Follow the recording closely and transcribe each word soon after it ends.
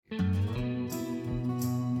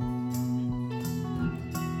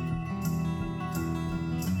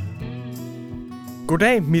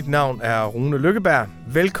Goddag, mit navn er Rune Lykkeberg.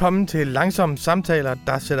 Velkommen til Langsomme Samtaler,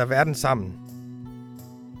 der sætter verden sammen.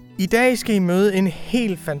 I dag skal I møde en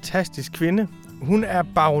helt fantastisk kvinde. Hun er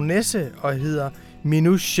baronesse og hedder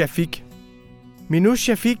Minouche Shafik. Minouche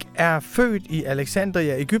Shafik er født i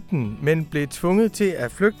Alexandria, Egypten, men blev tvunget til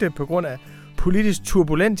at flygte på grund af politisk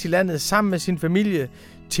turbulens i landet sammen med sin familie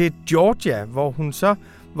til Georgia, hvor hun så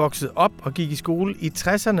voksede op og gik i skole i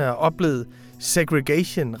 60'erne og oplevede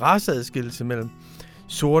segregation, raceadskillelse mellem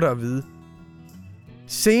sorte og hvide.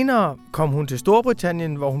 Senere kom hun til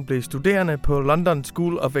Storbritannien, hvor hun blev studerende på London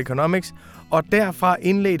School of Economics, og derfra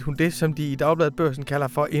indledte hun det, som de i Dagbladet Børsen kalder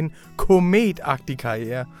for en kometagtig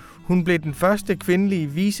karriere. Hun blev den første kvindelige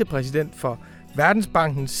vicepræsident for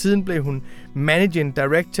Verdensbanken, siden blev hun Managing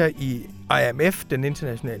Director i IMF, den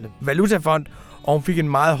internationale valutafond, og hun fik en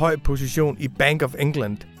meget høj position i Bank of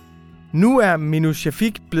England. Nu er Minouche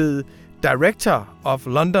Shafik blevet Director of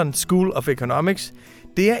London School of Economics.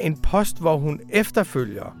 Det er en post, hvor hun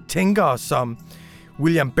efterfølger tænkere som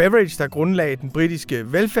William Beveridge, der grundlagde den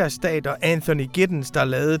britiske velfærdsstat, og Anthony Giddens, der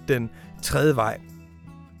lavede den tredje vej.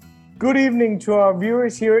 Good evening to our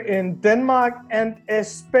viewers here in Denmark, and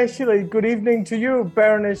especially good evening to you,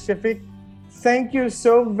 Baroness Shafik. Thank you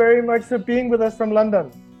so very much for being with us from London.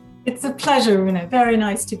 It's a pleasure, Rune. Very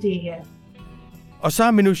nice to be here. Og så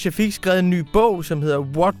har Minouche Shafik skrevet en ny bog, som hedder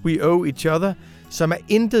What We Owe Each Other, som er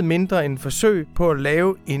intet mindre end et forsøg på at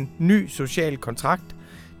lave en ny social kontrakt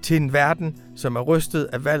til en verden, som er rystet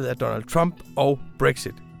af valget af Donald Trump og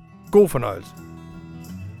Brexit. God fornøjelse.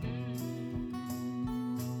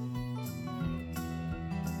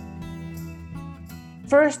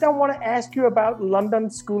 First, I want to ask you about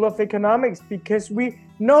London School of Economics, because we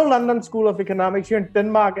know London School of Economics here in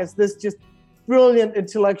Denmark as this just brilliant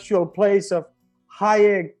intellectual place of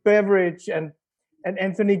Hayek, Beveridge, and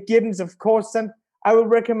Anthony Giddens, of course. And I will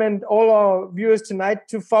recommend all our viewers tonight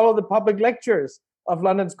to follow the public lectures of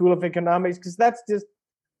London School of Economics, because that's just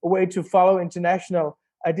a way to follow international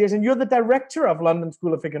ideas. And you're the director of London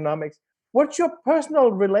School of Economics. What's your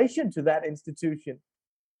personal relation to that institution?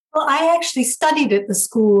 Well, I actually studied at the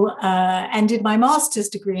school and did my master's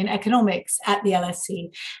degree in economics at the LSE.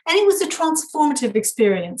 And it was a transformative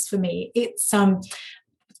experience for me. It's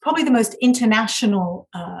probably the most international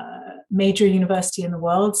major university in the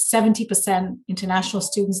world, 70% international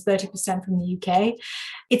students, 30% from the UK.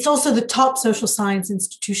 It's also the top social science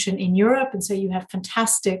institution in Europe. And so you have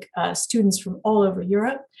fantastic students from all over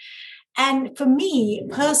Europe. And for me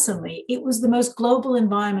personally, it was the most global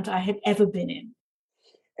environment I had ever been in.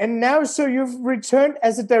 And now, so you've returned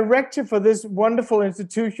as a director for this wonderful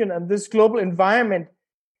institution and this global environment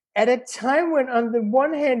at a time when, on the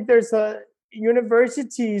one hand,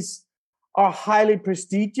 universities are highly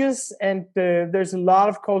prestigious, and there's a lot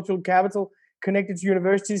of cultural capital connected to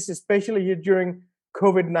universities, especially here during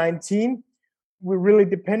COVID-19. We're really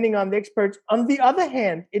depending on the experts. On the other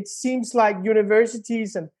hand, it seems like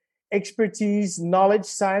universities and expertise, knowledge,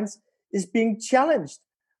 science is being challenged.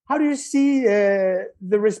 How do you see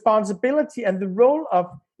the responsibility and the role of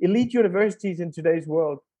elite universities in today's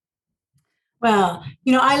world? Well,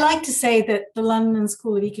 I like to say that the London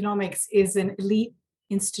School of Economics is an elite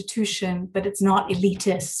institution, but it's not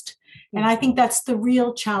elitist. And I think that's the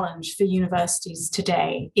real challenge for universities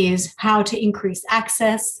today, is how to increase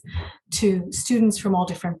access to students from all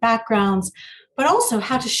different backgrounds, but also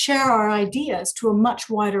how to share our ideas to a much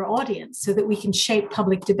wider audience so that we can shape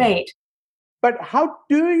public debate. But how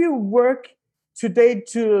do you work today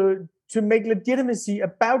to make legitimacy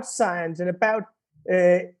about science and about,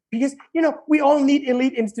 because, we all need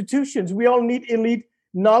elite institutions. We all need elite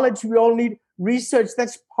knowledge. We all need research.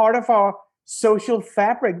 That's part of our social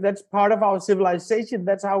fabric. That's part of our civilization.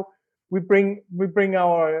 That's how we bring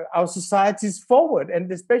our societies forward.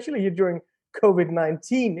 And especially here during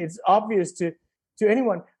COVID-19, it's obvious to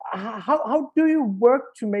anyone. How do you work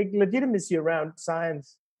to make legitimacy around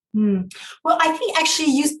science? Well, I think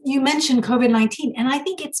actually you mentioned COVID-19, and I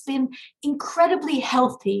think it's been incredibly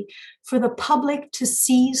healthy for the public to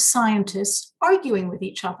see scientists arguing with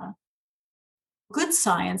each other. Good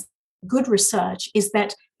science, good research is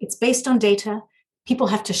that it's based on data, people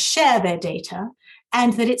have to share their data,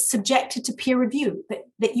 and that it's subjected to peer review,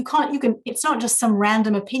 that you can, it's not just some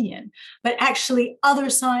random opinion, but actually other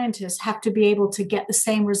scientists have to be able to get the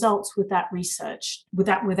same results with that research, with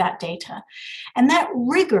that data. And that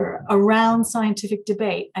rigor around scientific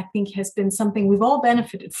debate, I think, has been something we've all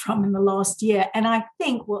benefited from in the last year, and I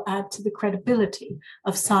think will add to the credibility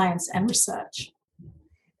of science and research.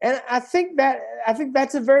 And I think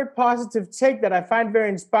that's a very positive take that I find very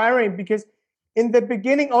inspiring, because in the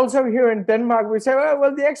beginning, also here in Denmark, we say, oh,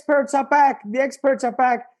 well, the experts are back. The experts are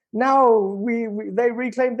back. Now they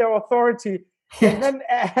reclaim their authority. And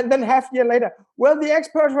then half a year later, well, the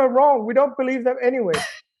experts were wrong. We don't believe them anyway.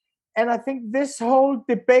 And I think this whole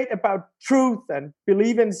debate about truth and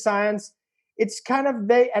believe in science, it's kind of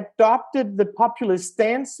they adopted the populist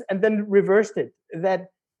stance and then reversed it, that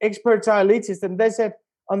experts are elitist. And they said,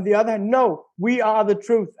 on the other hand, no, we are the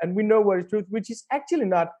truth and we know what is truth, which is actually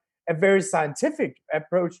not a very scientific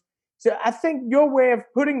approach. So I think your way of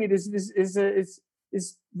putting it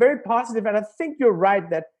is very positive. And I think you're right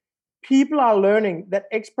that people are learning that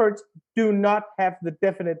experts do not have the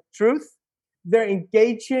definite truth. They're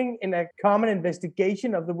engaging in a common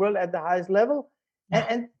investigation of the world at the highest level,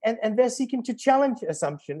 and they're seeking to challenge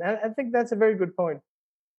assumption. And I think that's a very good point.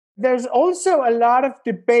 There's also a lot of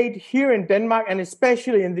debate here in Denmark and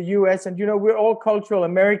especially in the US. And, we're all cultural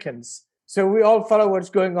Americans. So we all follow what's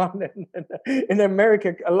going on in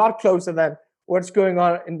America a lot closer than what's going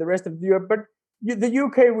on in the rest of Europe. But the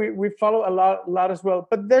UK, we follow a lot as well.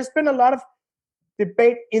 But there's been a lot of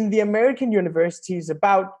debate in the American universities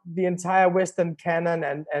about the entire Western canon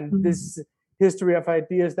and this history of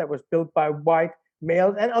ideas that was built by white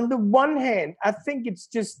males. And on the one hand, I think it's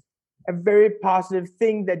just a very positive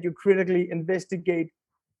thing that you critically investigate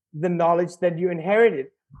the knowledge that you inherited.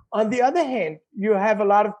 On the other hand, you have a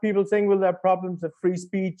lot of people saying, well, there are problems of free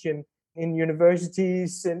speech in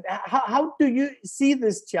universities. And how do you see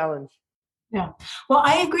this challenge? Yeah, well,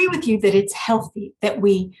 I agree with you that it's healthy that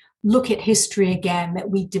we look at history again, that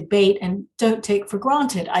we debate and don't take for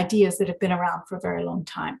granted ideas that have been around for a very long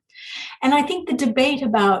time. And I think the debate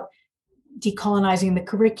about decolonizing the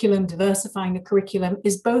curriculum, diversifying the curriculum,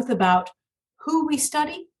 is both about who we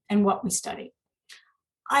study and what we study.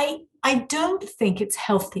 I don't think it's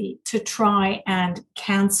healthy to try and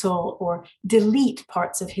cancel or delete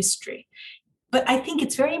parts of history, but I think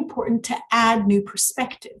it's very important to add new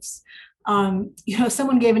perspectives.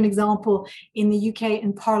 Someone gave an example in the UK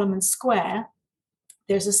in Parliament Square.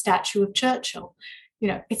 There's a statue of Churchill.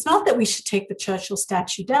 It's not that we should take the Churchill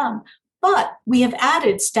statue down, but we have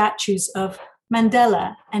added statues of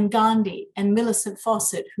Mandela and Gandhi and Millicent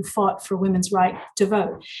Fawcett, who fought for women's right to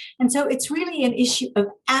vote. And so it's really an issue of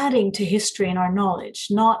adding to history and our knowledge,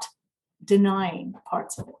 not denying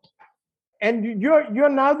parts of it. And you're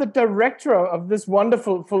now the director of this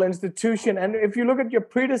wonderful institution. And if you look at your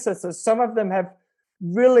predecessors, some of them have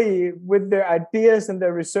really, with their ideas and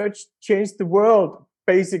their research, changed the world,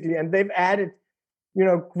 basically. And they've added,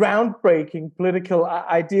 groundbreaking political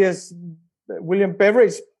ideas. William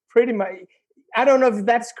Beveridge, pretty much, I don't know if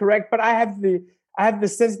that's correct, but I have the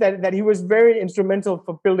sense that he was very instrumental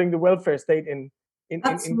for building the welfare state in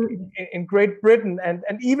Great Britain. And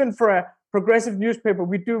even for a progressive newspaper,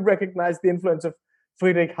 we do recognize the influence of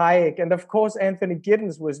Friedrich Hayek. And of course, Anthony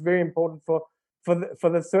Giddens was very important for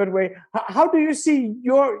the third way. How do you see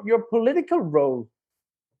your political role?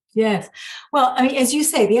 Yes. Well, as you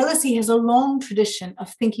say, the LSE has a long tradition of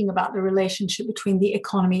thinking about the relationship between the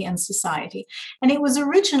economy and society. And it was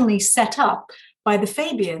originally set up by the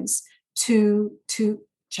Fabians to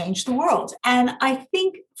change the world. And I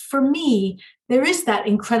think for me, there is that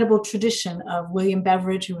incredible tradition of William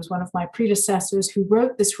Beveridge, who was one of my predecessors, who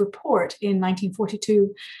wrote this report in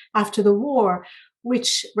 1942 after the war,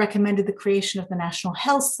 which recommended the creation of the National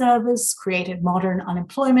Health Service, created modern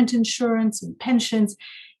unemployment insurance and pensions.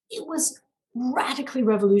 It was radically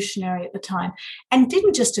revolutionary at the time and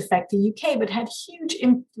didn't just affect the UK, but had huge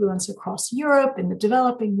influence across Europe and the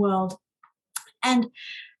developing world. And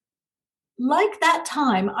like that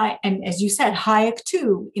time, and as you said, Hayek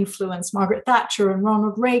too influenced Margaret Thatcher and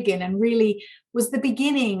Ronald Reagan and really was the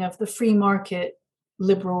beginning of the free market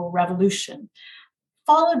liberal revolution,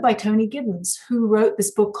 followed by Tony Giddens, who wrote this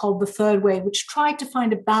book called The Third Way, which tried to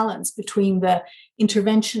find a balance between the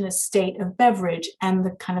interventionist state of Beveridge and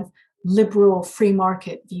the kind of liberal free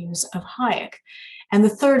market views of Hayek. And The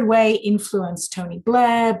Third Way influenced Tony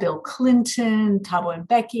Blair, Bill Clinton, Thabo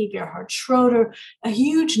Mbeki, Gerhard Schroeder, a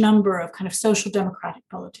huge number of kind of social democratic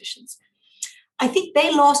politicians. I think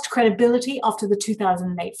they lost credibility after the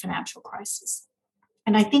 2008 financial crisis.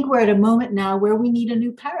 And I think we're at a moment now where we need a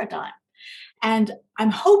new paradigm. And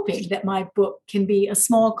I'm hoping that my book can be a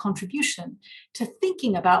small contribution to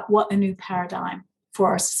thinking about what a new paradigm for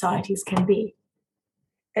our societies can be.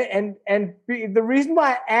 And the reason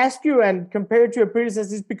why I ask you and compare it to your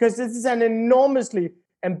predecessors is because this is an enormously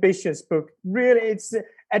ambitious book. Really, it's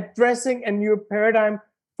addressing a new paradigm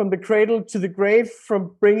from the cradle to the grave,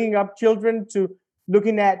 from bringing up children to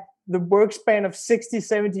looking at the work span of 60,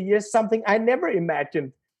 70 years, something I never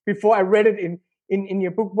imagined before I read it in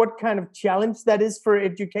your book, what kind of challenge that is for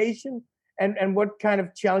education and what kind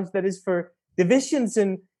of challenge that is for divisions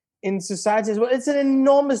in in society as well. It's an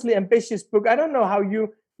enormously ambitious book. I don't know how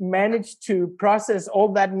you managed to process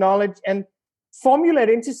all that knowledge and formulate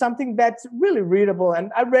into something that's really readable.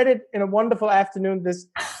 And I read it in a wonderful afternoon this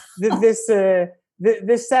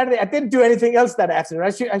Saturday. I didn't do anything else that afternoon.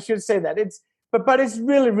 I should say that. But it's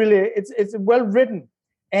really it's well written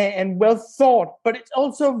and well thought, but it's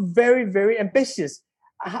also very, very ambitious.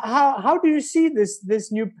 How do you see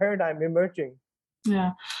this new paradigm emerging?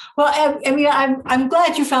 Yeah, well, I mean, I'm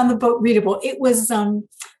glad you found the book readable. It was,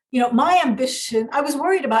 my ambition. I was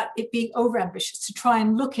worried about it being overambitious to try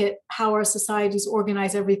and look at how our societies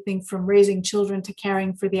organize everything from raising children to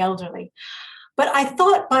caring for the elderly. But I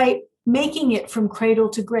thought by making it from cradle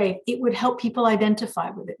to grave, it would help people identify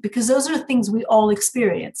with it, because those are things we all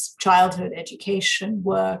experience: childhood, education,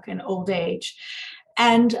 work, and old age.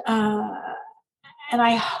 And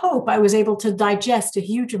I hope I was able to digest a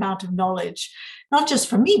huge amount of knowledge, not just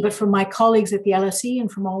from me, but from my colleagues at the LSE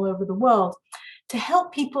and from all over the world, to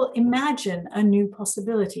help people imagine a new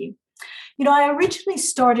possibility. I originally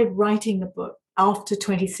started writing the book after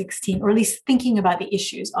 2016, or at least thinking about the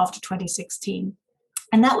issues after 2016.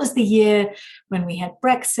 And that was the year when we had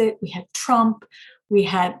Brexit, we had Trump, we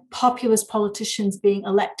had populist politicians being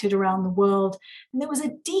elected around the world. And there was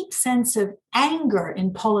a deep sense of anger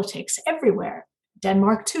in politics everywhere.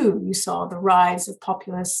 Denmark, too, you saw the rise of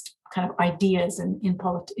populist kind of ideas in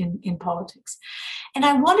politics. And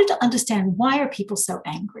I wanted to understand, why are people so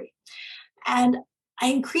angry? And I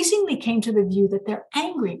increasingly came to the view that they're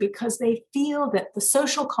angry because they feel that the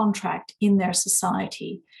social contract in their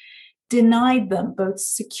society denied them both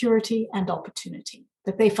security and opportunity,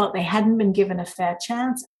 that they felt they hadn't been given a fair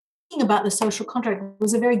chance. Thinking about the social contract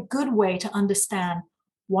was a very good way to understand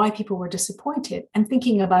why people were disappointed, and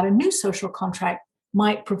thinking about a new social contract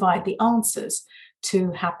might provide the answers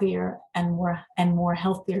to happier and more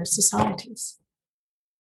healthier societies.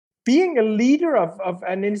 Being a leader of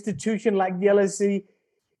an institution like the LSE,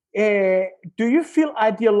 do you feel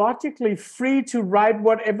ideologically free to write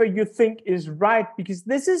whatever you think is right? Because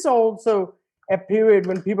this is also a period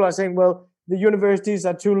when people are saying, well, the universities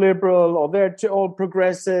are too liberal, or they're too all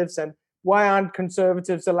progressives, and why aren't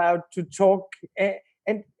conservatives allowed to talk?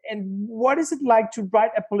 And what is it like to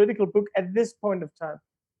write a political book at this point of time?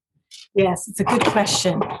 Yes, it's a good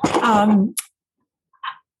question. I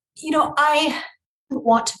don't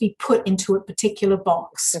want to be put into a particular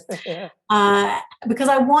box because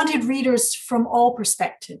I wanted readers from all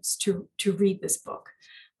perspectives to read this book.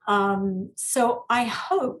 So I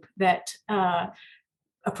hope that a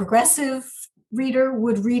progressive reader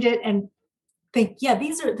would read it and think, yeah,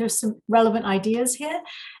 there's some relevant ideas here.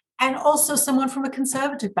 And also someone from a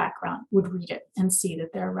conservative background would read it and see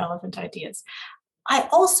that there are relevant ideas. I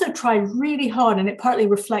also tried really hard, and it partly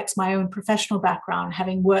reflects my own professional background,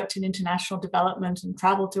 having worked in international development and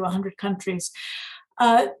traveled to 100 countries,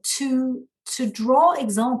 to draw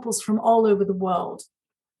examples from all over the world.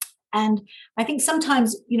 And I think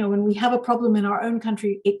sometimes, when we have a problem in our own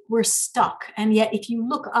country, we're stuck. And yet, if you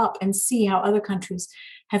look up and see how other countries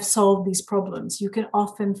have solved these problems, you can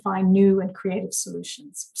often find new and creative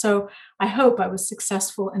solutions. So I hope I was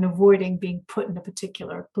successful in avoiding being put in a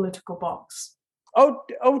particular political box.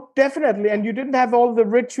 Oh, definitely. And you didn't have all the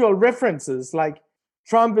ritual references like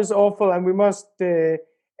Trump is awful, and we must. You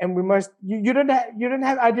didn't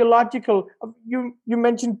have ideological. You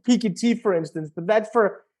mentioned Piketty, for instance, but that's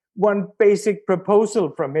for one basic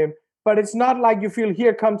proposal from him. But it's not like you feel,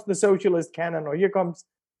 here comes the socialist canon, or here comes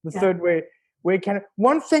the third way canon.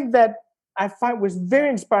 One thing that I find was very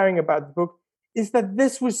inspiring about the book is that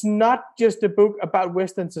this was not just a book about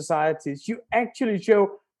Western societies. You actually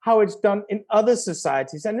show how it's done in other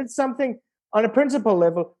societies. And it's something on a principle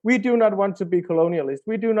level. We do not want to be colonialist.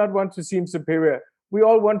 We do not want to seem superior. We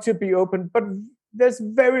all want to be open, but there's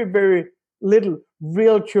very, very little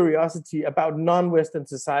real curiosity about non-Western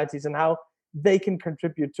societies and how they can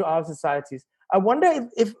contribute to our societies. I wonder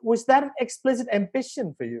if was that an explicit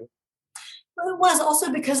ambition for you? Well, it was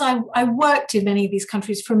also because I worked in many of these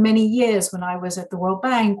countries for many years, when I was at the World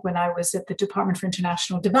Bank, when I was at the Department for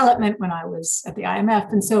International Development, when I was at the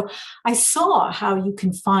IMF. And so I saw how you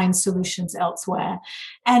can find solutions elsewhere.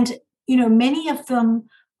 And, many of them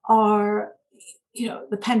are,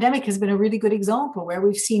 the pandemic has been a really good example where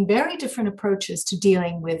we've seen very different approaches to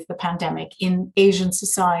dealing with the pandemic in Asian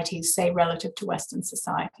societies, say, relative to Western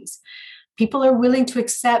societies. People are willing to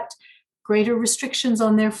accept greater restrictions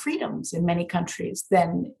on their freedoms in many countries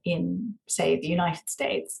than in, say, the United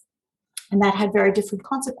States. And that had very different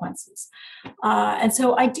consequences. And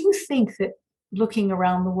so I do think that looking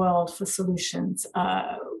around the world for solutions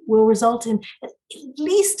will result in at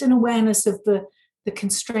least an awareness of the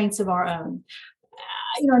constraints of our own.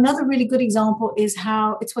 another really good example is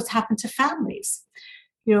how it's what's happened to families.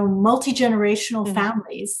 Multi-generational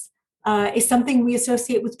families is something we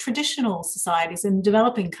associate with traditional societies in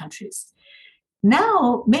developing countries.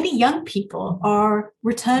 Now, many young people are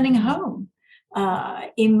returning home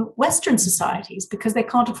in Western societies because they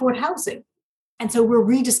can't afford housing. And so we're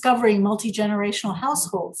rediscovering multi-generational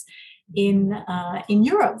households in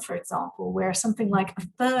Europe, for example, where something like a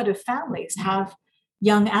third of families have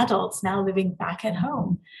young adults now living back at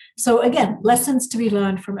home. So again, lessons to be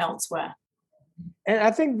learned from elsewhere. And I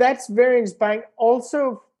think that's very inspiring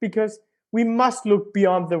also because we must look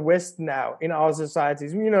beyond the West now in our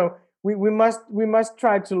societies. We must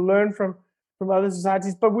try to learn from other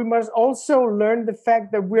societies, but we must also learn the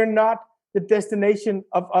fact that we're not the destination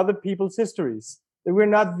of other people's histories, that we're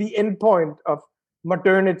not the end point of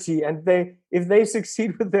modernity. And if they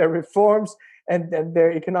succeed with their reforms and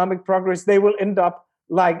their economic progress, they will end up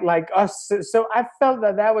like us. So I felt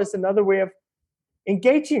that was another way of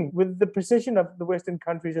engaging with the position of the Western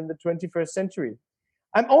countries in the 21st century.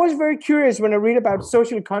 I'm always very curious when I read about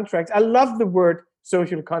social contracts. I love the word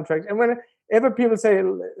social contract. And whenever people say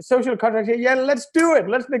social contract, yeah, let's do it.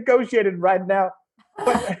 Let's negotiate it right now.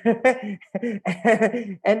 But,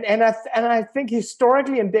 and I think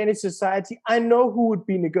historically in Danish society, I know who would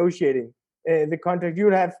be negotiating the contract. You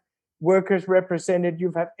would have workers represented,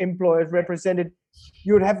 you'd have employers represented,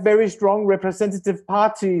 you would have very strong representative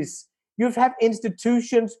parties, you'd have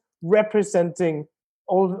institutions representing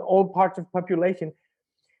all parts of population.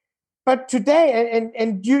 But today,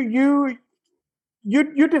 and you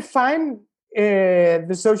define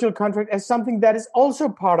the social contract as something that is also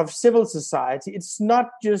part of civil society. It's not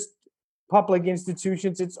just public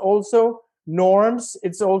institutions, it's also norms,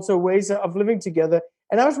 it's also ways of living together.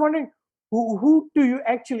 And I was wondering, who do you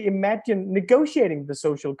actually imagine negotiating the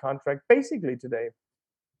social contract basically today?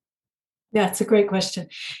 Yeah, it's a great question.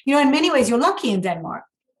 In many ways, you're lucky in Denmark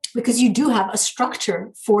because you do have a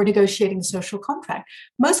structure for negotiating the social contract.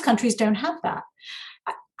 Most countries don't have that.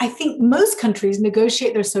 I think most countries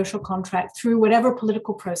negotiate their social contract through whatever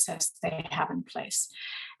political process they have in place.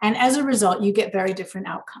 And as a result, you get very different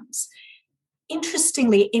outcomes.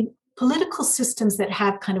 Interestingly, in political systems that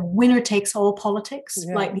have kind of winner takes all politics,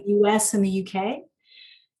 like the US and the UK,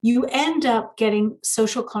 you end up getting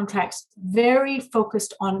social contracts very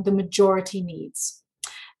focused on the majority needs,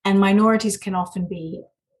 and minorities can often be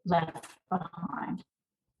left behind.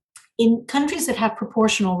 In countries that have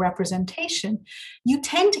proportional representation, you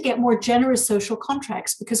tend to get more generous social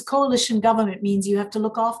contracts because coalition government means you have to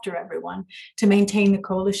look after everyone to maintain the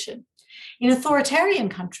coalition. In authoritarian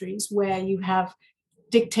countries where you have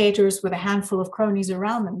dictators with a handful of cronies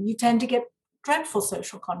around them, you tend to get dreadful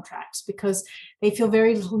social contracts because they feel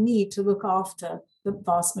very little need to look after the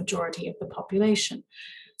vast majority of the population.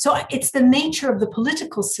 So it's the nature of the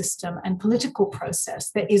political system and political process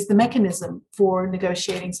that is the mechanism for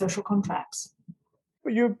negotiating social contracts.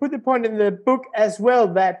 You put the point in the book as well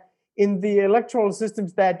that in the electoral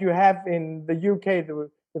systems that you have in the UK,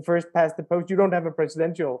 the first past the post, you don't have a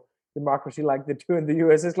presidential democracy like the two in the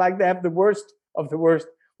US. It's like they have the worst of the worst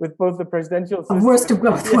with both the presidential system. Worst of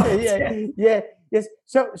both worlds. Yes.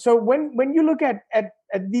 So when you look at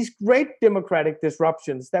these great democratic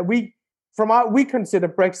disruptions that we consider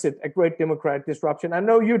Brexit a great democratic disruption. I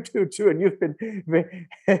know you do too, and you've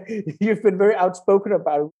been very outspoken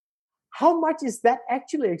about it. How much is that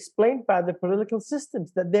actually explained by the political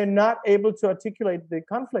systems that they're not able to articulate the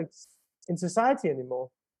conflicts in society anymore?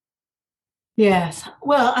 Yes.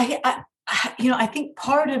 Well, I think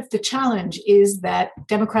part of the challenge is that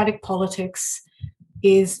democratic politics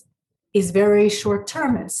is very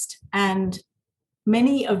short-termist, and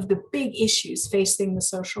many of the big issues facing the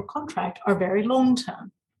social contract are very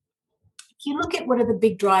long-term. If you look at what are the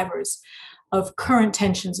big drivers of current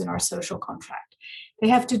tensions in our social contract, they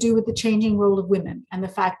have to do with the changing role of women and the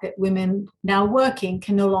fact that women now working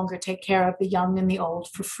can no longer take care of the young and the old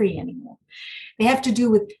for free anymore. They have to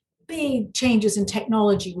do with big changes in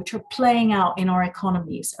technology, which are playing out in our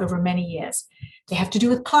economies over many years. They have to do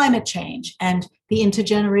with climate change and the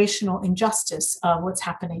intergenerational injustice of what's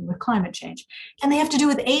happening with climate change. And they have to do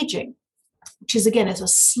with aging, which is a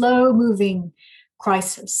slow-moving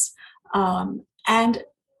crisis. And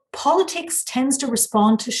politics tends to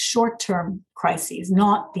respond to short-term crises,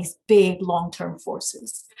 not these big long-term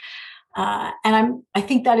forces. And I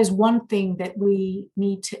think that is one thing that we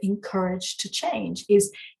need to encourage to change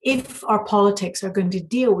is if our politics are going to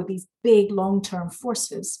deal with these big long-term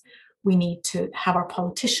forces, we need to have our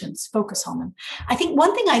politicians focus on them. I think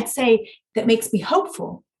one thing I'd say that makes me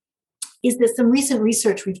hopeful is that some recent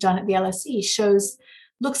research we've done at the LSE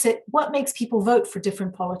looks at what makes people vote for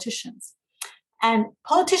different politicians. And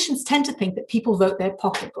politicians tend to think that people vote their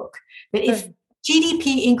pocketbook, that if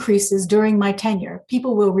GDP increases during my tenure,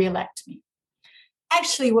 people will re-elect me.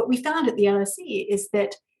 Actually, what we found at the LSE is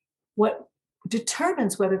that what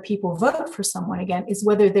determines whether people vote for someone again is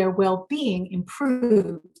whether their well-being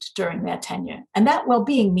improved during their tenure. And that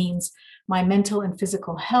well-being means my mental and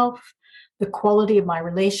physical health, the quality of my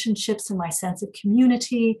relationships and my sense of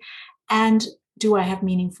community, and do I have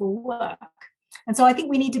meaningful work? And so I think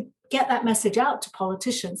we need to get that message out to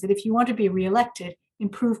politicians that if you want to be re-elected,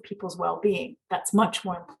 improve people's well-being. That's much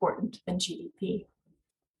more important than GDP.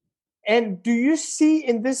 And do you see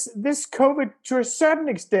in this COVID, to a certain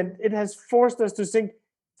extent, it has forced us to think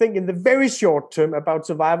in the very short term about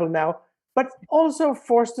survival now, but also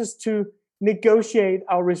forced us to negotiate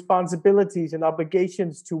our responsibilities and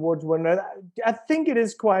obligations towards one another? I think it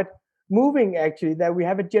is quite moving, actually, that we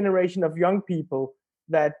have a generation of young people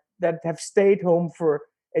that have stayed home for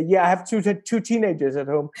a year. I have two teenagers at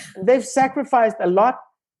home. They've sacrificed a lot,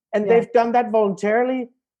 and they've done that voluntarily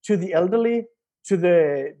to the elderly, to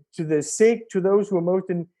the sick, to those who are most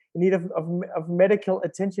in need of medical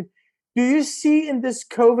attention. Do you see in this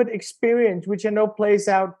COVID experience, which I know plays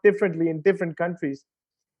out differently in different countries,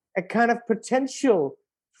 a kind of potential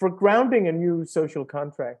for grounding a new social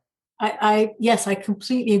contract? Yes, I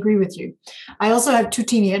completely agree with you. I also have two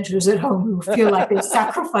teenagers at home who feel like they've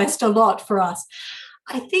sacrificed a lot for us.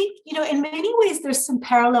 I think, in many ways, there's some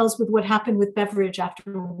parallels with what happened with Beveridge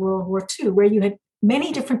after World War II, where you had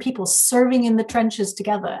many different people serving in the trenches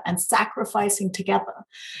together and sacrificing together.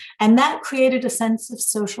 And that created a sense of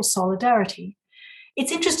social solidarity.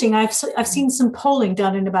 It's interesting. I've seen some polling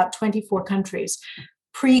done in about 24 countries,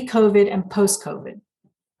 pre-COVID and post-COVID.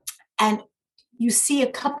 And you see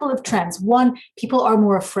a couple of trends. One, people are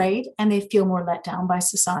more afraid and they feel more let down by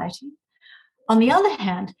society. On the other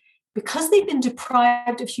hand, because they've been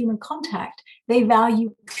deprived of human contact, they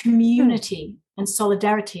value community and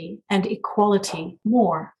solidarity and equality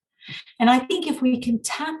more. And I think if we can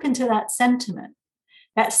tap into that sentiment,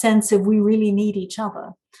 that sense of we really need each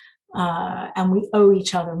other and we owe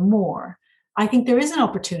each other more, I think there is an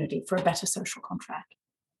opportunity for a better social contract.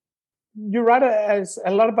 You write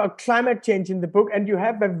a lot about climate change in the book, and you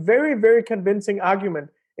have a very, very convincing argument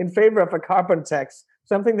in favor of a carbon tax,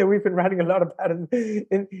 something that we've been writing a lot about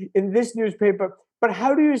in this newspaper. But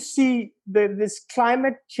how do you see this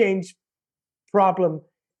climate change problem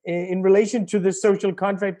in relation to the social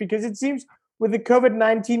contract? Because it seems with the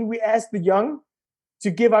COVID-19, we ask the young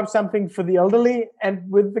to give up something for the elderly,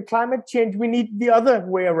 and with the climate change, we need the other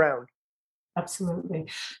way around. Absolutely.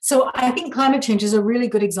 So I think climate change is a really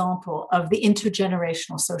good example of the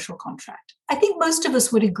intergenerational social contract. I think most of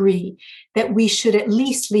us would agree that we should at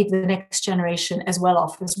least leave the next generation as well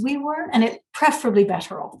off as we were, and preferably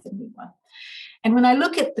better off than we were. And when I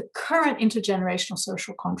look at the current intergenerational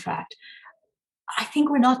social contract, I think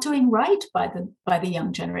we're not doing right by the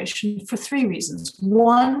young generation for three reasons.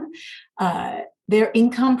 One, their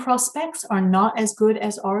income prospects are not as good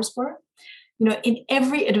as ours were. In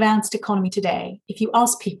every advanced economy today, if you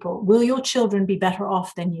ask people, will your children be better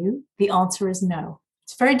off than you? The answer is no.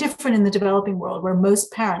 It's very different in the developing world, where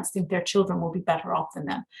most parents think their children will be better off than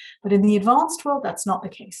them. But in the advanced world, that's not the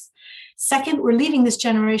case. Second, we're leaving this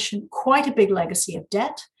generation quite a big legacy of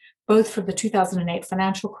debt, both from the 2008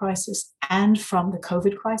 financial crisis and from the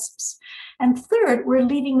COVID crisis. And third, we're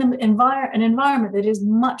leaving them an environment that is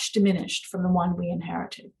much diminished from the one we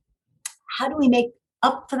inherited. How do we make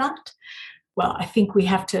up for that? Well, I think we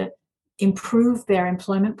have to improve their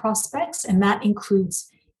employment prospects, and that includes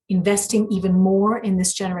investing even more in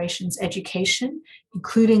this generation's education,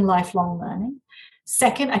 including lifelong learning.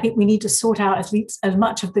 Second, I think we need to sort out at least as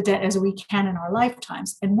much of the debt as we can in our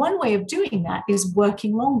lifetimes. And one way of doing that is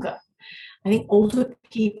working longer. I think older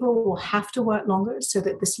people will have to work longer so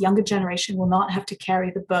that this younger generation will not have to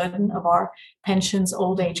carry the burden of our pensions,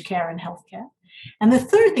 old age care, and healthcare. And the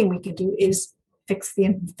third thing we can do is fix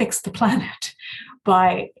the planet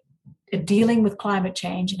by dealing with climate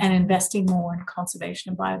change and investing more in conservation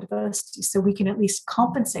and biodiversity, so we can at least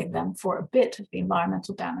compensate them for a bit of the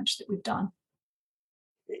environmental damage that we've done.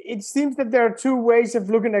 It seems that there are two ways of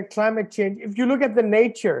looking at climate change. If you look at the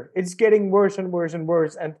nature, it's getting worse and worse and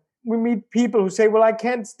worse. And we meet people who say, well, I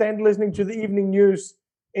can't stand listening to the evening news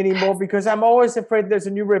anymore because I'm always afraid there's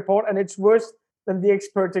a new report and it's worse than the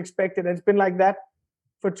experts expected. And it's been like that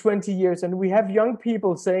for 20 years. And we have young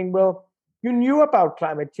people saying, well, you knew about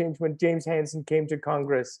climate change when James Hansen came to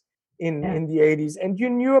Congress in the 80s. And you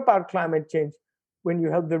knew about climate change when you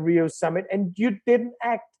held the Rio summit, and you didn't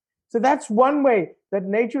act. So that's one way that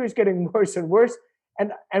nature is getting worse and worse.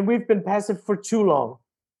 And we've been passive for too long.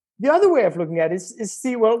 the other way of looking at it is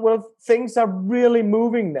see, well, things are really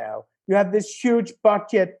moving now. You have this huge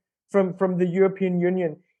budget from the European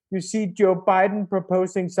Union. You see Joe Biden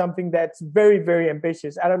proposing something that's very, very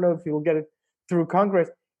ambitious. I don't know if he'll get it through Congress.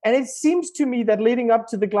 And it seems to me that leading up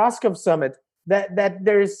to the Glasgow summit, that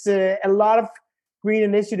there's a lot of green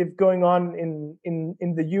initiative going on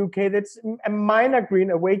in the UK. That's a minor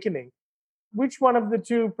green awakening. Which one of the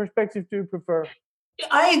two perspectives do you prefer?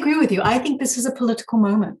 I agree with you. I think this is a political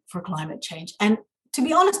moment for climate change. And to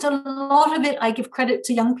be honest, a lot of it, I give credit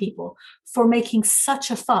to young people for making such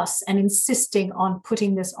a fuss and insisting on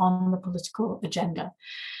putting this on the political agenda.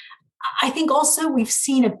 I think also we've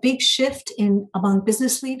seen a big shift among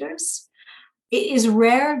business leaders. It is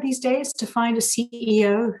rare these days to find a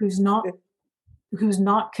CEO who's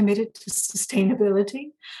not committed to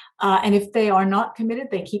sustainability. And if they are not committed,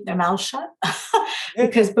 they keep their mouths shut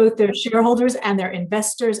because both their shareholders and their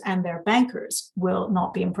investors and their bankers will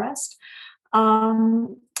not be impressed.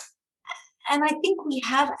 And I think we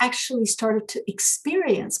have actually started to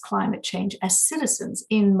experience climate change as citizens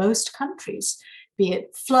in most countries, be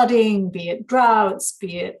it flooding, be it droughts,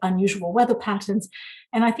 be it unusual weather patterns.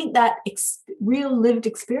 And I think that real lived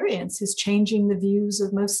experience is changing the views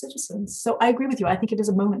of most citizens. So I agree with you. I think it is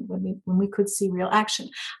a moment when we could see real action.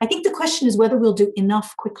 I think the question is whether we'll do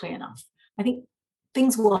enough quickly enough. I think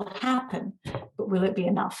things will happen, but will it be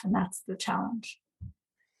enough? And that's the challenge.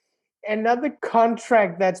 Another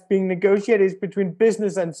contract that's being negotiated is between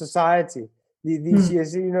business and society these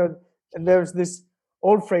years. There's this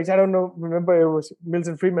old phrase, I don't know, remember it was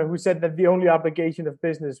Milton Friedman who said that the only obligation of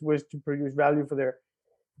business was to produce value for their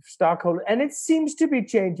stockholders. And it seems to be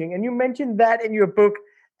changing. And you mentioned that in your book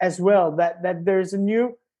as well, that there's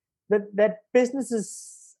that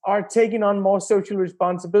businesses are taking on more social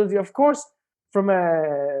responsibility. Of course, from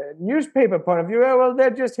a newspaper point of view, well, they're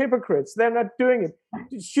just hypocrites. They're not doing it.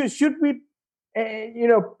 Should we,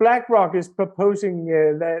 BlackRock is proposing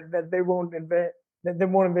that they won't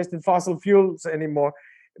invest in fossil fuels anymore.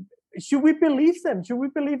 Should we believe them? Should we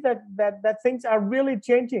believe that things are really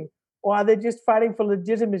changing, or are they just fighting for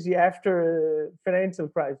legitimacy after a financial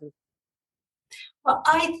crisis? Well,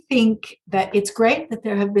 I think that it's great that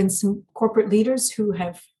there have been some corporate leaders who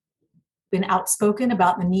have been outspoken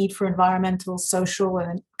about the need for environmental, social,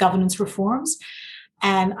 and governance reforms.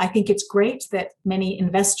 And I think it's great that many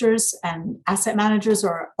investors and asset managers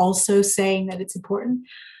are also saying that it's important.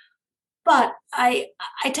 But I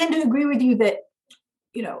tend to agree with you that,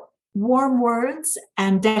 warm words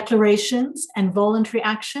and declarations and voluntary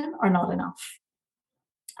action are not enough.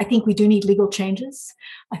 I think we do need legal changes.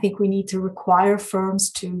 I think we need to require firms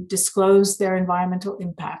to disclose their environmental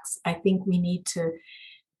impacts. I think we need to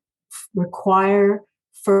require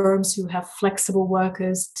firms who have flexible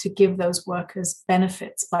workers to give those workers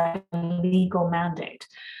benefits by legal mandate.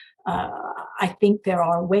 I think there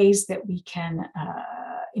are ways that we can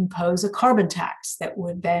impose a carbon tax that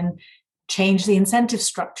would then change the incentive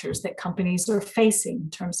structures that companies are facing in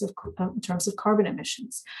terms of carbon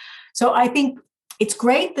emissions. So I think it's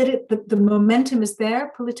great that the momentum is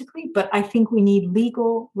there politically, but I think we need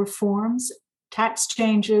legal reforms, tax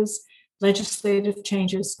changes, legislative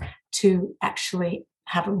changes to actually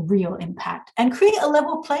have a real impact and create a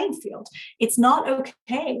level playing field. It's not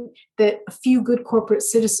okay that a few good corporate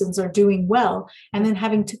citizens are doing well and then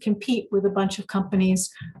having to compete with a bunch of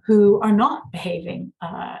companies who are not behaving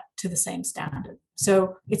to the same standard.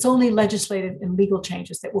 So it's only legislative and legal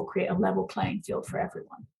changes that will create a level playing field for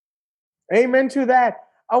everyone. Amen to that.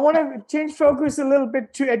 I want to change focus a little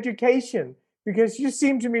bit to education, because you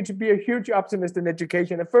seem to me to be a huge optimist in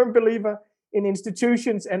education, a firm believer in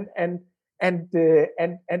institutions and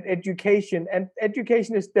education. And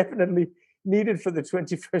education is definitely needed for the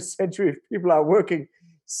 21st century if people are working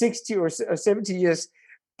 60 or 70 years.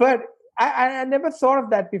 But I never thought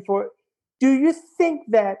of that before. Do you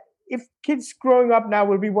think that if kids growing up now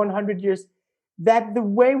will be 100 years, that the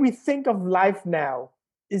way we think of life now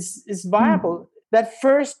is viable? That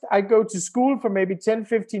first I go to school for maybe 10,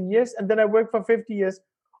 15 years, and then I work for 50 years?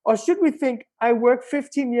 Or should we think I work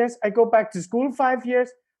 15 years, I go back to school 5 years?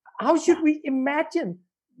 How should we imagine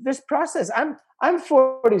this process? I'm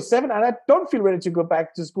 47 and I don't feel ready to go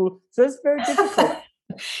back to school. So it's very difficult.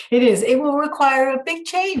 It is. It will require a big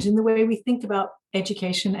change in the way we think about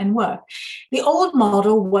education and work. The old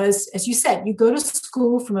model was, as you said, you go to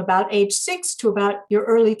school from about age 6 to about your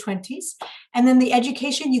early 20s. And then the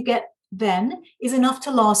education you get then is enough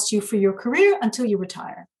to last you for your career until you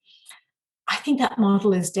retire. I think that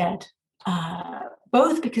model is dead,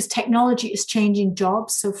 both because technology is changing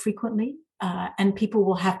jobs so frequently, and people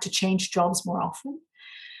will have to change jobs more often,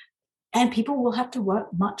 and people will have to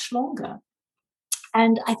work much longer.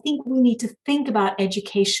 And I think we need to think about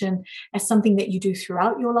education as something that you do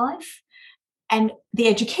throughout your life. And the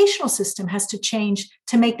educational system has to change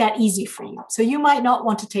to make that easy for you. So you might not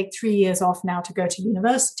want to take 3 years off now to go to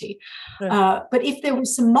university. But if there were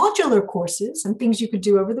some modular courses and things you could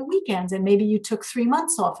do over the weekends, and maybe you took 3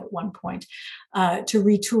 months off at one point to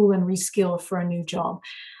retool and reskill for a new job,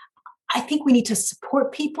 I think we need to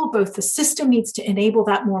support people. Both the system needs to enable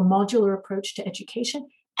that more modular approach to education,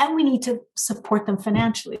 and we need to support them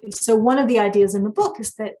financially. So one of the ideas in the book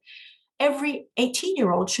is that every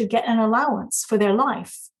 18-year-old should get an allowance for their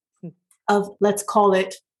life of, let's call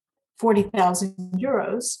it 40,000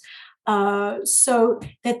 euros, so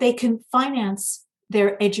that they can finance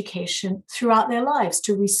their education throughout their lives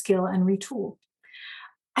to reskill and retool.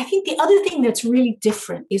 I think the other thing that's really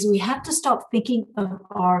different is we have to stop thinking of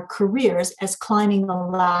our careers as climbing a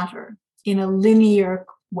ladder in a linear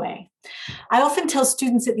way. I often tell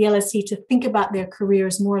students at the LSE to think about their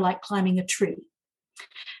careers more like climbing a tree.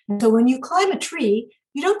 And so when you climb a tree,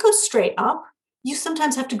 you don't go straight up. You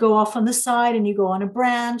sometimes have to go off on the side and you go on a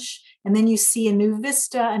branch, and then you see a new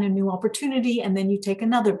vista and a new opportunity, and then you take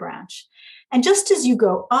another branch. And just as you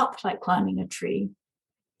go up like climbing a tree,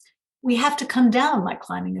 we have to come down like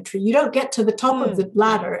climbing a tree. You don't get to the top of the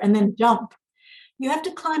ladder and then jump. You have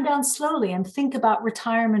to climb down slowly and think about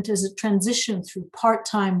retirement as a transition through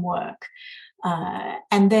part-time work,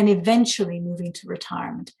 and then eventually moving to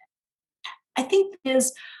retirement. I think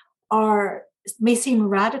these may seem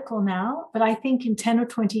radical now, but I think in 10 or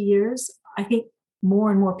 20 years, I think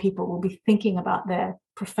more and more people will be thinking about their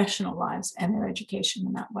professional lives and their education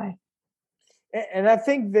in that way. And I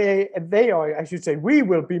think they are, I should say, we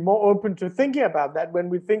will be more open to thinking about that when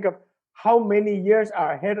we think of how many years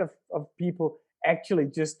are ahead of people actually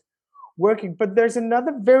just working. But there's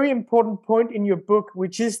another very important point in your book,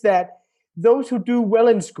 which is that those who do well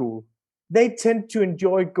in school, they tend to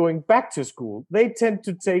enjoy going back to school. They tend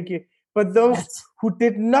to take it. But those who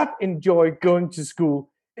did not enjoy going to school,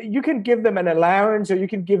 you can give them an allowance or you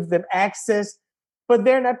can give them access, but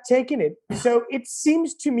they're not taking it. So it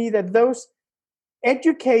seems to me that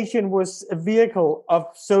education was a vehicle of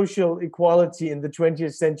social equality in the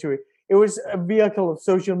 20th century. It was a vehicle of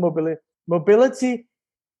social mobility.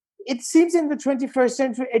 It seems in the 21st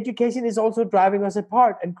century, education is also driving us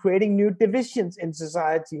apart and creating new divisions in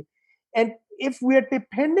society. And if we're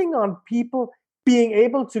depending on people being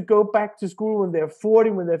able to go back to school when they're 40,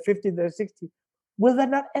 when they're 50, they're 60, will that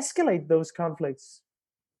not escalate those conflicts?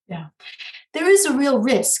 Yeah. There is a real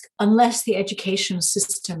risk unless the education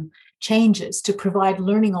system changes to provide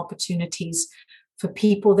learning opportunities for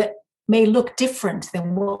people that may look different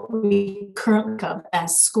than what we currently have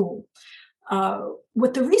as school.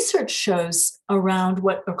 What the research shows around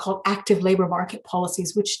what are called active labor market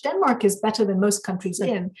policies, which Denmark is better than most countries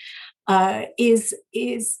in, is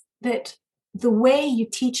that the way you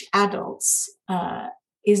teach adults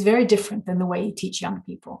is very different than the way you teach young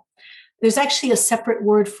people. There's actually a separate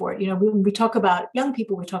word for it. When we talk about young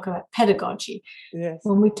people, we talk about pedagogy. Yes.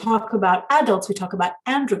 When we talk about adults, we talk about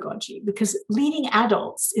andragogy, because leading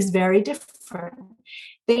adults is very different.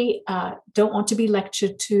 They don't want to be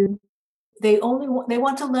lectured to. They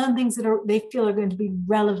want to learn things that they feel are going to be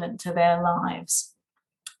relevant to their lives.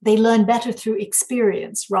 They learn better through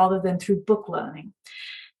experience rather than through book learning.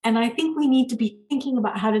 And I think we need to be thinking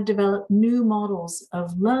about how to develop new models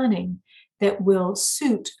of learning that will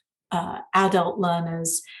suit adult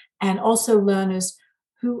learners and also learners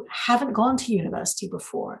who haven't gone to university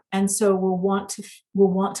before, and so will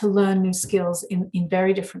want to learn new skills in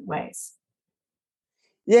very different ways.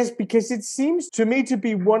 Yes, because it seems to me to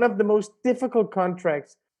be one of the most difficult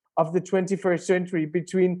contracts of the 21st century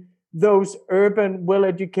between those urban,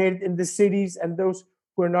 well-educated in the cities and those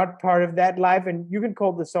who are not part of that life. And you can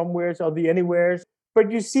call the somewheres or the anywheres,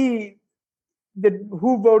 but you see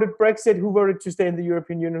who voted Brexit, who voted to stay in the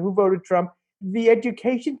European Union, who voted Trump. The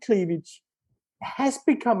education cleavage has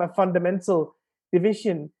become a fundamental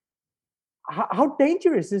division. How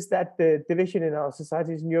dangerous is that division in our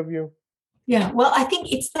societies, in your view? Yeah, well, I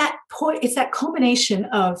think it's that combination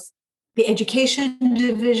of the education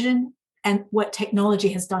division and what technology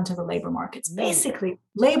has done to the labor markets. Basically,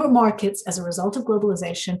 labor markets, as a result of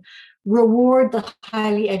globalization, reward the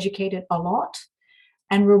highly educated a lot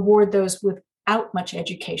and reward those without much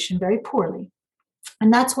education very poorly.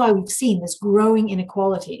 And that's why we've seen this growing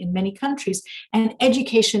inequality in many countries, and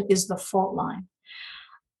education is the fault line.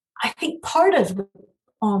 I think part of the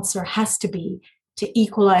answer has to be to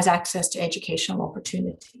equalize access to educational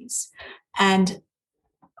opportunities. And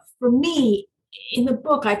for me, in the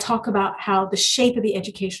book, I talk about how the shape of the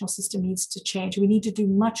educational system needs to change. We need to do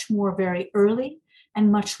much more very early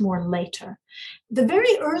and much more later. The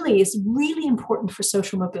very early is really important for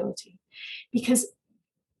social mobility because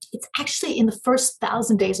it's actually in the first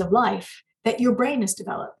 1,000 days of life that your brain is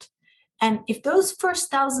developed. And if those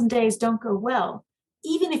first 1,000 days don't go well,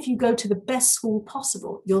 even if you go to the best school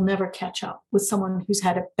possible, you'll never catch up with someone who's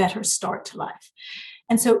had a better start to life.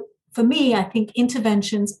 And so for me, I think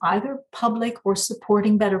interventions, either public or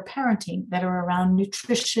supporting better parenting, that are around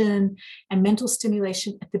nutrition and mental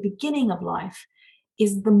stimulation at the beginning of life,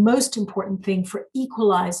 is the most important thing for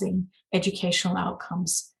equalizing educational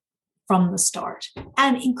outcomes from the start,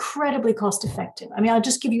 and incredibly cost effective. I mean, I'll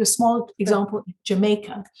just give you a small example. In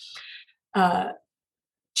Jamaica,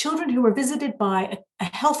 children who were visited by a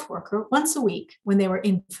health worker once a week when they were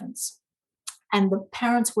infants, and the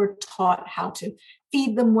parents were taught how to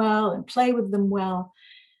feed them well and play with them well.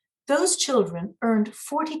 Those children earned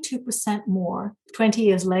 42% more 20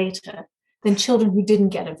 years later than children who didn't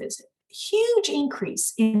get a visit. Huge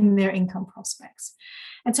increase in their income prospects.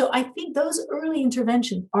 And so I think those early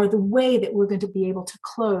interventions are the way that we're going to be able to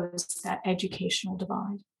close that educational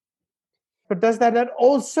divide. But does that not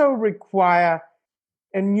also require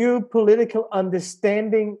a new political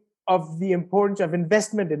understanding of the importance of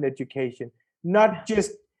investment in education? Not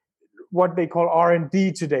just what they call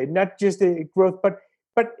R&D today, not just a growth, but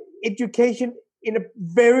education in a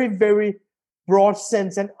very, very broad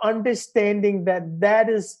sense, and understanding that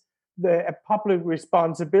is a public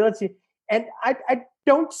responsibility. And I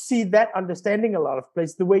don't see that understanding a lot of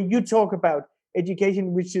places. The way you talk about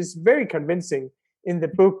education, which is very convincing in the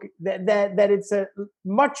book, that it's a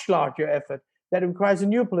much larger effort that requires a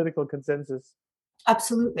new political consensus.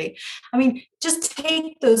 Absolutely. I mean, just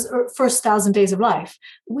take those first 1,000 days of life.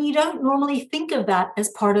 We don't normally think of that as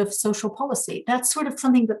part of social policy. That's sort of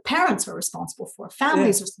something that parents are responsible for.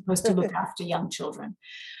 Families are supposed to look after young children.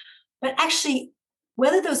 But actually,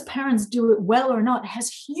 whether those parents do it well or not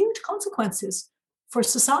has huge consequences for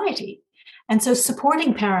society. And so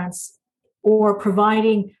supporting parents or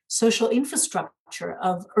providing social infrastructure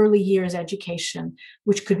of early years education,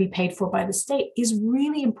 which could be paid for by the state, is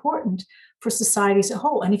really important for society as a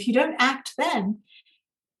whole. And if you don't act then,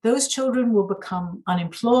 those children will become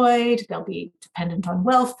unemployed, they'll be dependent on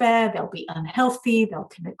welfare, they'll be unhealthy, they'll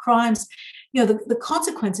commit crimes. You know, the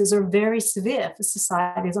consequences are very severe for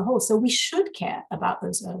society as a whole. So we should care about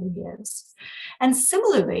those early years. And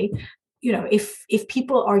similarly, you know, if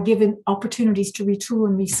people are given opportunities to retool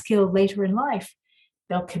and reskill later in life,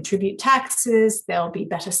 they'll contribute taxes, they'll be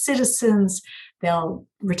better citizens, they'll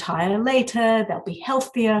retire later, they'll be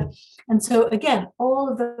healthier. And so again,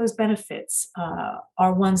 all of those benefits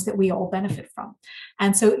are ones that we all benefit from.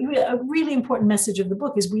 And so a really important message of the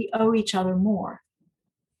book is we owe each other more.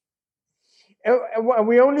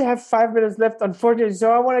 We only have 5 minutes left, unfortunately.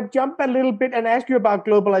 So I want to jump a little bit and ask you about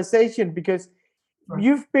globalization, because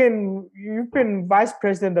you've been vice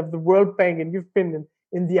president of the World Bank, and you've been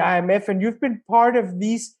in the IMF, and you've been part of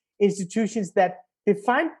these institutions that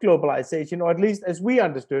defined globalization, or at least as we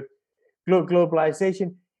understood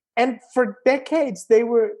globalization. And for decades,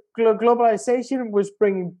 globalization was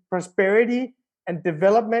bringing prosperity and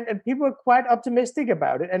development, and people were quite optimistic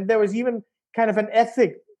about it. And there was even kind of an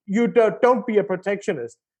ethic: you don't be a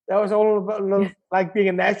protectionist. That was all about, like being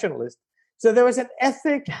a nationalist. So there was an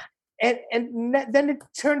ethic, and then it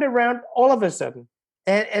turned around all of a sudden,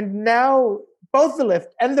 and now both the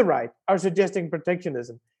left and the right are suggesting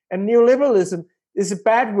protectionism, and neoliberalism is a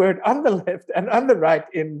bad word on the left and on the right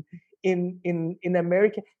in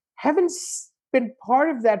America. Having been part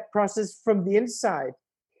of that process from the inside,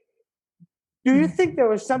 do you think there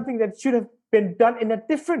was something that should have been done in a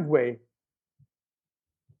different way?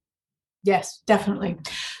 Yes, definitely.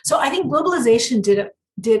 So I think globalization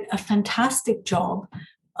did a fantastic job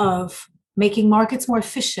of making markets more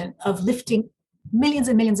efficient, of lifting millions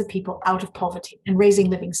and millions of people out of poverty and raising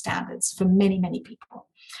living standards for many, many people.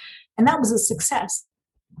 And that was a success.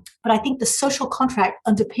 But I think the social contract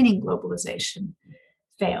underpinning globalization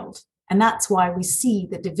failed. And that's why we see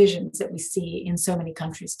the divisions that we see in so many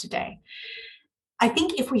countries today. I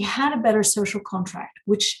think if we had a better social contract,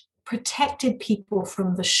 which protected people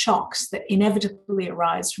from the shocks that inevitably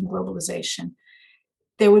arise from globalization,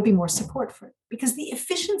 there would be more support for it, because the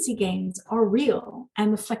efficiency gains are real,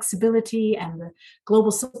 and the flexibility and the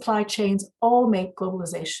global supply chains all make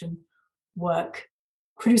globalization work,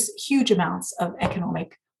 produce huge amounts of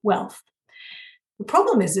economic wealth. The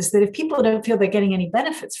problem is that if people don't feel they're getting any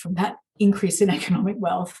benefits from that increase in economic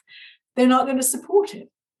wealth, they're not going to support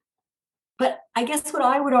it. But I guess what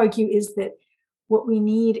I would argue is that what we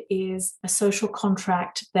need is a social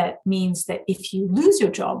contract that means that if you lose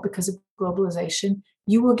your job because of globalization,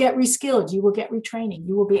 You will get reskilled, you will get retraining,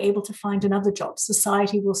 you will be able to find another job.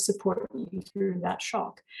 Society will support you through that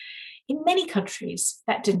shock. In many countries,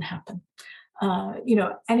 that didn't happen.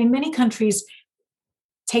 And in many countries,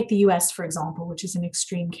 take the US, for example, which is an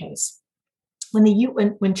extreme case.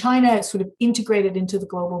 When China sort of integrated into the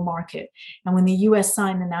global market, and when the US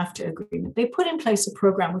signed the NAFTA agreement, they put in place a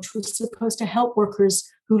program which was supposed to help workers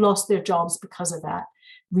who lost their jobs because of that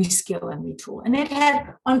reskill and retool. And it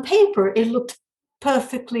had, on paper, it looked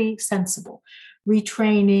perfectly sensible.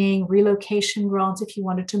 Retraining, relocation grants if you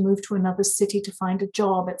wanted to move to another city to find a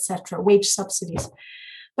job, etc., wage subsidies.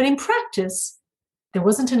 But in practice, there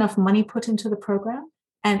wasn't enough money put into the program,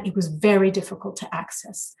 and it was very difficult to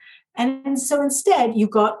access. And so instead, you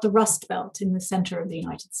got the Rust Belt in the center of the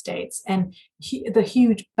United States and the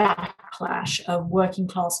huge backlash of working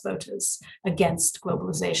class voters against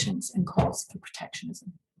globalizations and calls for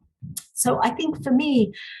protectionism. So I think for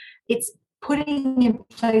me, it's putting in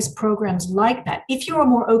place programs like that. If you're a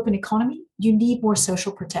more open economy, you need more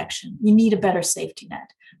social protection. You need a better safety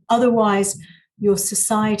net. Otherwise, your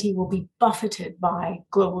society will be buffeted by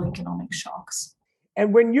global economic shocks.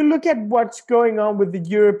 And when you look at what's going on with the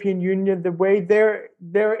European Union, the way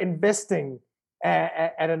they're investing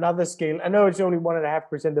at another scale, I know it's only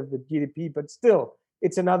 1.5% of the GDP, but still,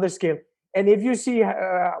 it's another scale. And if you see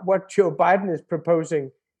what Joe Biden is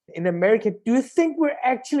proposing in America, do you think we're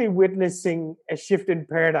actually witnessing a shift in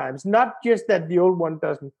paradigms? Not just that the old one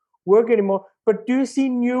doesn't work anymore, but do you see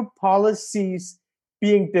new policies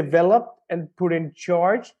being developed and put in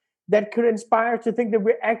charge that could inspire us to think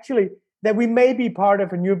that we may be part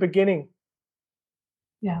of a new beginning?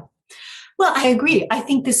 Yeah. Well, I agree. I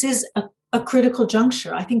think this is a critical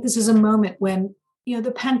juncture. I think this is a moment when,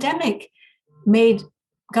 the pandemic made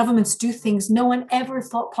governments do things no one ever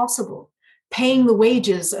thought possible. Paying the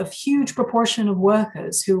wages of huge proportion of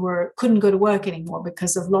workers who couldn't go to work anymore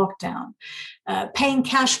because of lockdown, paying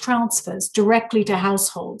cash transfers directly to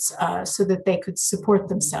households so that they could support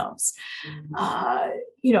themselves.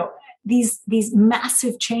 These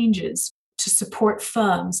massive changes to support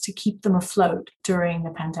firms to keep them afloat during the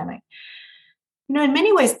pandemic. In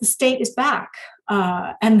many ways, the state is back,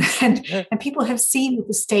 and people have seen what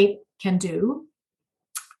the state can do.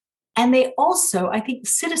 And they also, I think,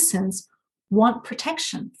 citizens want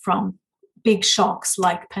protection from big shocks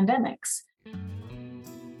like pandemics.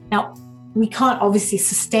 Now, we can't obviously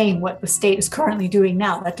sustain what the state is currently doing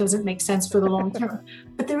now. That doesn't make sense for the long term.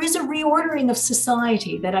 But there is a reordering of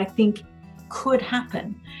society that I think could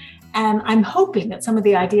happen. And I'm hoping that some of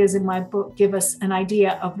the ideas in my book give us an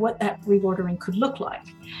idea of what that reordering could look like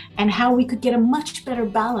and how we could get a much better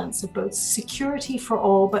balance of both security for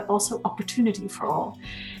all, but also opportunity for all.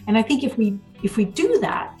 And I think if we do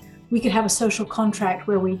that, we could have a social contract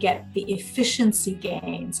where we get the efficiency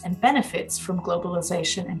gains and benefits from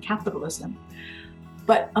globalization and capitalism,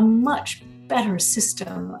 but a much better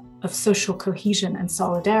system of social cohesion and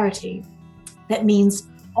solidarity that means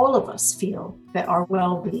all of us feel that our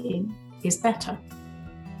well-being is better.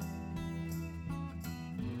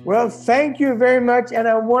 Well, thank you very much. And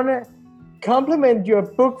I want to compliment your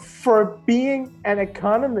book for being an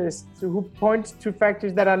economist who points to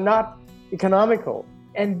factors that are not economical,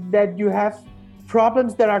 and that you have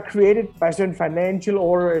problems that are created by certain financial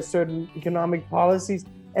order, certain economic policies,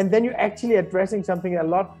 and then you're actually addressing something a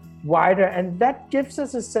lot wider. And that gives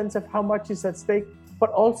us a sense of how much is at stake, but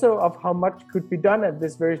also of how much could be done at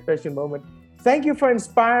this very special moment. Thank you for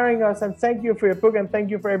inspiring us, and thank you for your book, and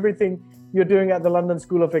thank you for everything you're doing at the London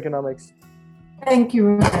School of Economics. Thank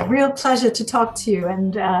you. A real pleasure to talk to you,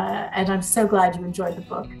 and I'm so glad you enjoyed the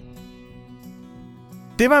book.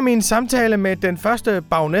 Det var min samtale med den første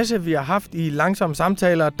baronesse, vi har haft i Langsomme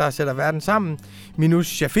Samtaler, der sætter verden sammen,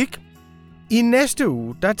 Minouche Shafik. I næste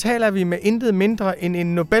uge, der taler vi med intet mindre end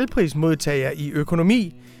en Nobelprismodtager i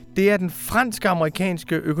økonomi. Det er den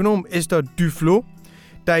fransk-amerikanske økonom Esther Duflo,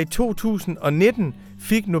 der i 2019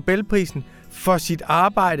 fik Nobelprisen for sit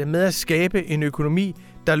arbejde med at skabe en økonomi,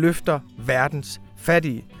 der løfter verdens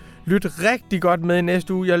fattige. Lyt rigtig godt med i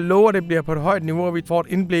næste uge. Jeg lover, det bliver på et højt niveau, og vi får et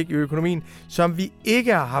indblik i økonomien, som vi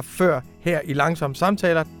ikke har haft før her i Langsomme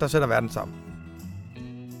Samtaler, der sætter verden sammen.